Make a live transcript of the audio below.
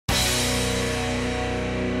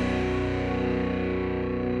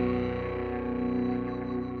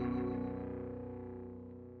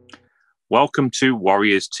Welcome to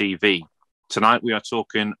Warriors TV. Tonight we are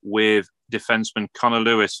talking with defenseman Connor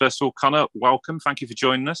Lewis. First of all, Connor, welcome. Thank you for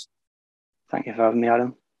joining us. Thank you for having me,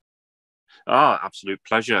 Adam. Absolute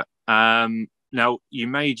pleasure. Now, you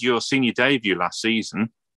made your senior debut last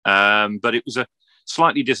season, but it was a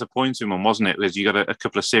slightly disappointing one, wasn't it? Because you got a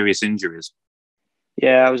couple of serious injuries.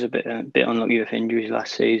 Yeah, I was a bit unlucky with injuries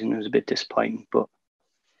last season. It was a bit disappointing, but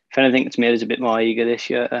if anything, it's made us a bit more eager this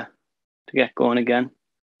year to get going again.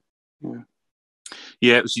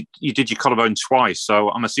 Yeah, it was, you did your collarbone twice, so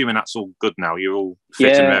I'm assuming that's all good now. You're all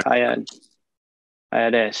fit and ready. I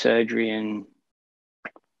had surgery in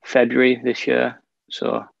February this year,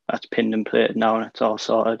 so that's pinned and plated now, and it's all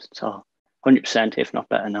sorted. It's all 100%, if not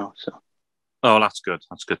better now. So. Oh, that's good.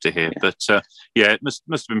 That's good to hear. Yeah. But it must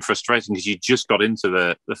have been frustrating because you just got into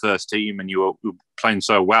the first team and you were playing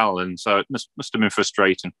so well, and so it must have been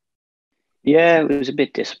frustrating. Yeah, it was a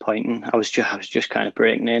bit disappointing. I was just kind of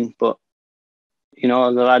breaking in, but the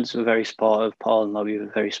lads were very supportive. Paul and Lobby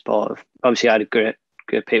were very supportive. Obviously, I had great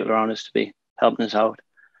people around us to be helping us out.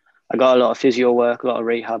 I got a lot of physio work, a lot of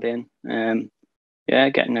rehab in.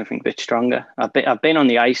 Getting everything a bit stronger. I've been on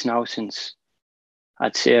the ice now since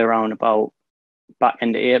I'd say around about back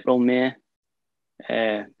end of April, May.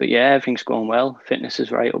 But yeah, everything's going well. Fitness is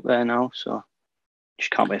right up there now, so just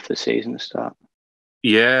can't wait for the season to start.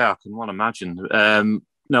 Yeah, I can well imagine.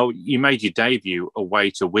 No, you made your debut away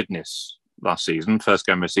to Widnes last season, first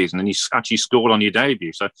game of the season, and you actually scored on your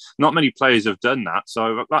debut. So not many players have done that.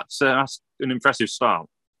 So that's an impressive start.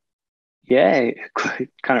 Yeah, it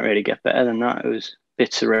can't really get better than that. It was a bit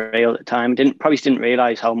surreal at the time. Probably didn't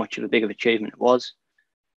realise how much of a big of achievement it was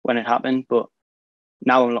when it happened. But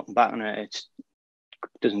now I'm looking back on it, it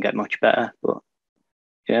doesn't get much better. But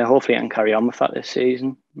yeah, hopefully I can carry on with that this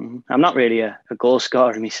season. I'm not really a goal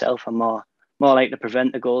scorer myself. I'm more like to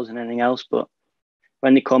prevent the goals than anything else. But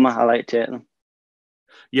when they come, I like to take them.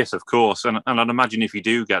 Yes, of course. And I'd imagine if you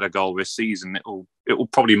do get a goal this season, it will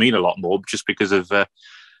probably mean a lot more just because of the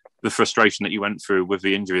frustration that you went through with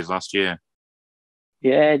the injuries last year.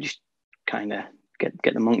 Yeah, just kind of get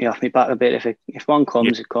the monkey off my back a bit. If one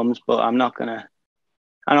comes, It comes. But I'm not gonna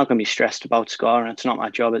be stressed about scoring. It's not my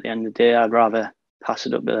job at the end of the day. I'd rather pass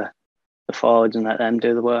it up to the forwards and let them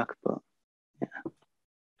do the work. But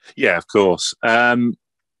yeah, of course.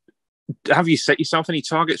 Have you set yourself any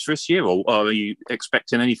targets for this year, or are you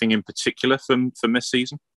expecting anything in particular from this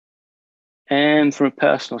season? From a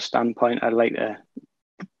personal standpoint, I'd like to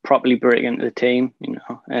properly break into the team.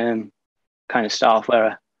 Kind of start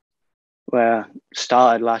off where I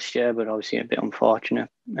started last year, but obviously a bit unfortunate.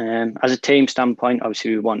 As a team standpoint,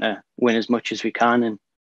 obviously we want to win as much as we can and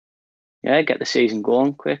get the season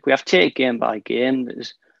going quick. We have to take game by game.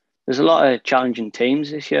 There's a lot of challenging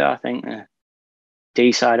teams this year. I think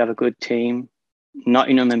D side have a good team.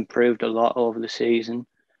 Nottingham improved a lot over the season.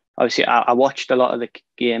 Obviously, I watched a lot of the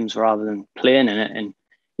games rather than playing in it, and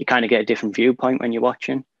you kind of get a different viewpoint when you're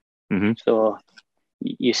watching. Mm-hmm. So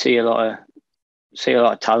you see a lot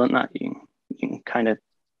of talent that you can kind of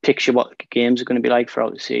picture what the games are going to be like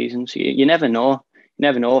throughout the season. So you never know. You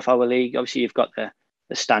never know if our league. Obviously, you've got the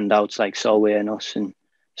standouts like Solway and us, and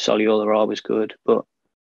Solihull are always good. But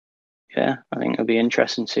yeah, I think it'll be an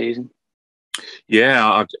interesting season. Yeah,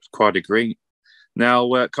 I quite agree.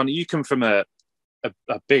 Now, Connor, you come from a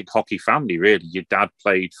big hockey family, really. Your dad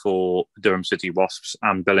played for Durham City Wasps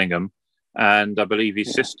and Billingham, and I believe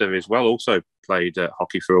his sister as well also played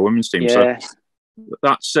hockey for a women's team. Yeah.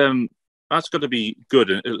 So that's got to be good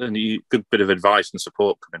and a good bit of advice and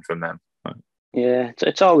support coming from them. Yeah,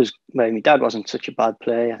 it's always. Well, my dad wasn't such a bad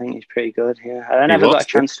player. I think he's pretty good. Yeah, I never got a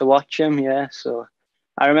chance to watch him. Yeah, so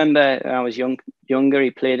I remember when I was younger,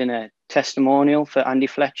 he played in a testimonial for Andy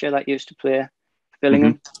Fletcher that used to play for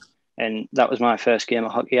Billingham. Mm-hmm. And that was my first game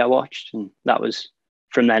of hockey I watched. And that was,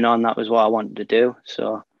 from then on, that was what I wanted to do.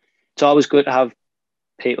 So it's always good to have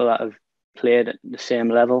people that have played at the same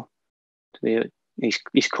level.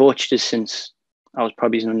 He's coached us since I was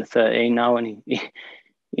probably under 13 now. And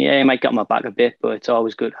he might get my back a bit, but it's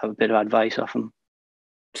always good to have a bit of advice off him.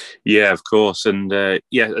 Yeah, of course. And as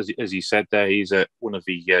you said there, he's one of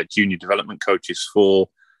the junior development coaches for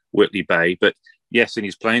Whitley Bay. But yes, in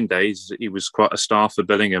his playing days, he was quite a star for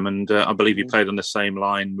Billingham. And I believe he played on the same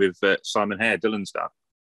line with Simon Hare, Dylan's dad.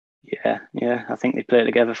 Yeah. I think they played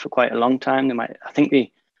together for quite a long time. I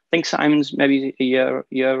think Simon's maybe a year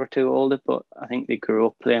or two older, but I think they grew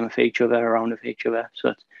up playing with each other, around with each other. So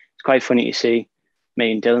it's quite funny to see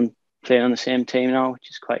me and Dylan playing on the same team now, which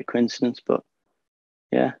is quite a coincidence. But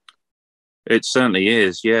yeah. It certainly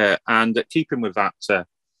is, yeah. And keeping with that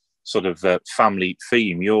sort of family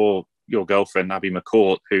theme, your your girlfriend, Abby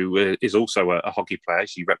McCourt, who is also a hockey player.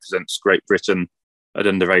 She represents Great Britain at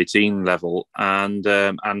under 18 level, and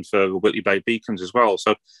for Whitley Bay Beacons as well.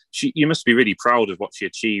 So you must be really proud of what she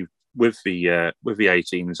achieved with the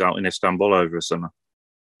 18s out in Istanbul over the summer.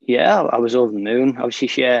 Yeah, I was over the moon. Obviously,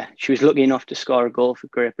 she was lucky enough to score a goal for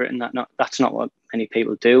Great Britain. That's not what many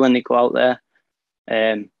people do when they go out there.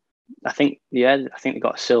 I think they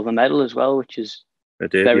got a silver medal as well, which is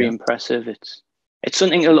very impressive. It's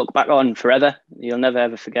something to look back on forever. You'll never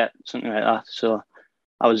ever forget something like that. So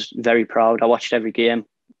I was very proud. I watched every game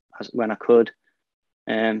when I could.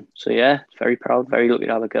 So yeah, very proud, very lucky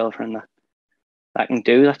to have a girlfriend that can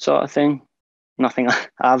do that sort of thing.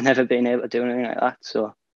 I've never been able to do anything like that.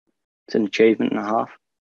 So it's an achievement and a half.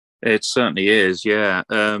 It certainly is, yeah.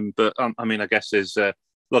 But I mean, I guess there's a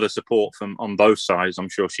lot of support from on both sides. I'm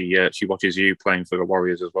sure she watches you playing for the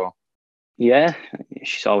Warriors as well. Yeah,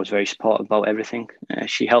 she's always very supportive about everything.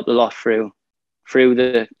 She helped a lot through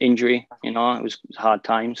the injury. It was a hard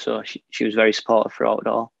time, so she was very supportive throughout it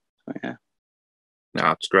all. So, yeah. No,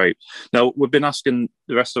 that's great. Now, we've been asking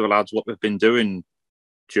the rest of the lads what they've been doing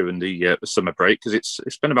during the summer break, because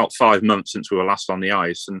it's been about 5 months since we were last on the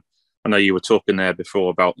ice, and I know you were talking there before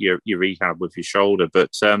about your rehab with your shoulder, but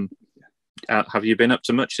have you been up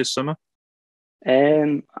to much this summer?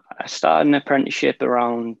 I started an apprenticeship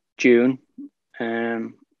around June,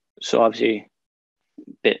 so obviously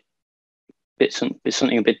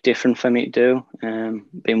something a bit different for me to do.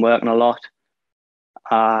 Been working a lot.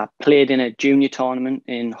 I played in a junior tournament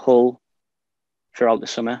in Hull throughout the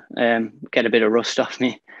summer. Get a bit of rust off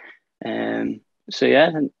me. So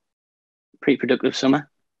yeah, pretty productive summer.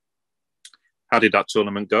 How did that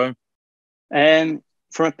tournament go?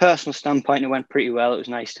 From a personal standpoint, it went pretty well. It was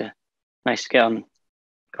nice to get on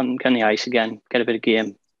the ice again, get a bit of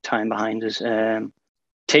game time behind us.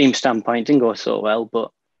 Team standpoint didn't go so well,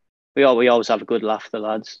 but we always have a good laugh, the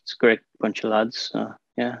lads. It's a great bunch of lads. So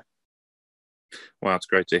yeah. Well, that's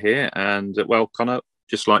great to hear. And well, Connor,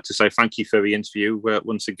 just like to say thank you for the interview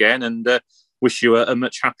once again, and wish you a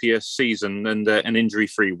much happier season and an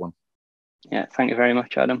injury-free one. Yeah, thank you very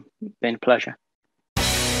much, Adam. It's been a pleasure.